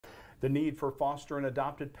The need for foster and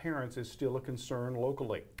adopted parents is still a concern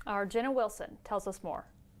locally. Our Jenna Wilson tells us more.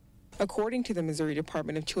 According to the Missouri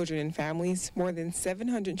Department of Children and Families, more than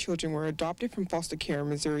 700 children were adopted from foster care in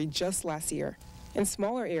Missouri just last year. In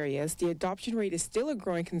smaller areas, the adoption rate is still a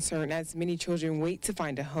growing concern as many children wait to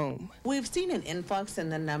find a home. We've seen an influx in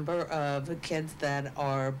the number of kids that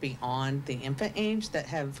are beyond the infant age that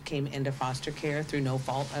have came into foster care through no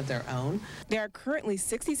fault of their own. There are currently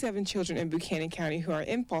 67 children in Buchanan County who are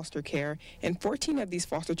in foster care, and 14 of these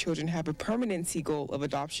foster children have a permanency goal of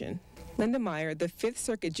adoption. Linda Meyer, the 5th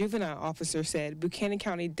Circuit Juvenile Officer, said Buchanan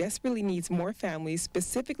County desperately needs more families,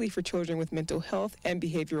 specifically for children with mental health and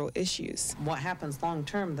behavioral issues. What happens long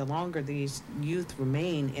term, the longer these youth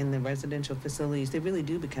remain in the residential facilities, they really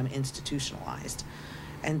do become institutionalized.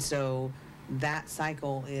 And so that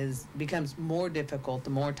cycle becomes more difficult the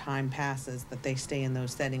more time passes that they stay in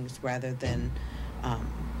those settings rather than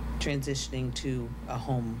transitioning to a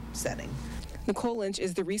home setting. Nicole Lynch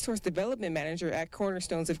is the Resource Development Manager at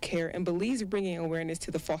Cornerstones of Care and believes bringing awareness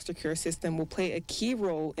to the foster care system will play a key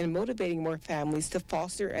role in motivating more families to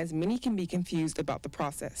foster, as many can be confused about the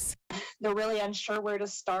process. They're really unsure where to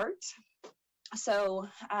start. So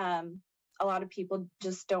a lot of people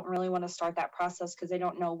just don't really want to start that process because they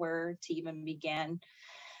don't know where to even begin.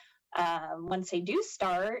 Once they do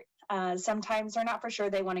start, sometimes they're not for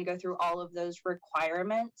sure they want to go through all of those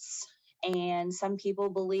requirements. And some people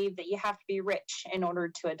believe that you have to be rich in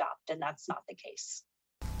order to adopt, and that's not the case.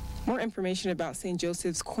 More information about St.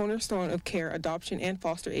 Joseph's Cornerstone of Care Adoption and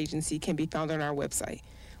Foster Agency can be found on our website.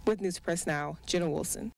 With News Press Now, Jenna Wilson.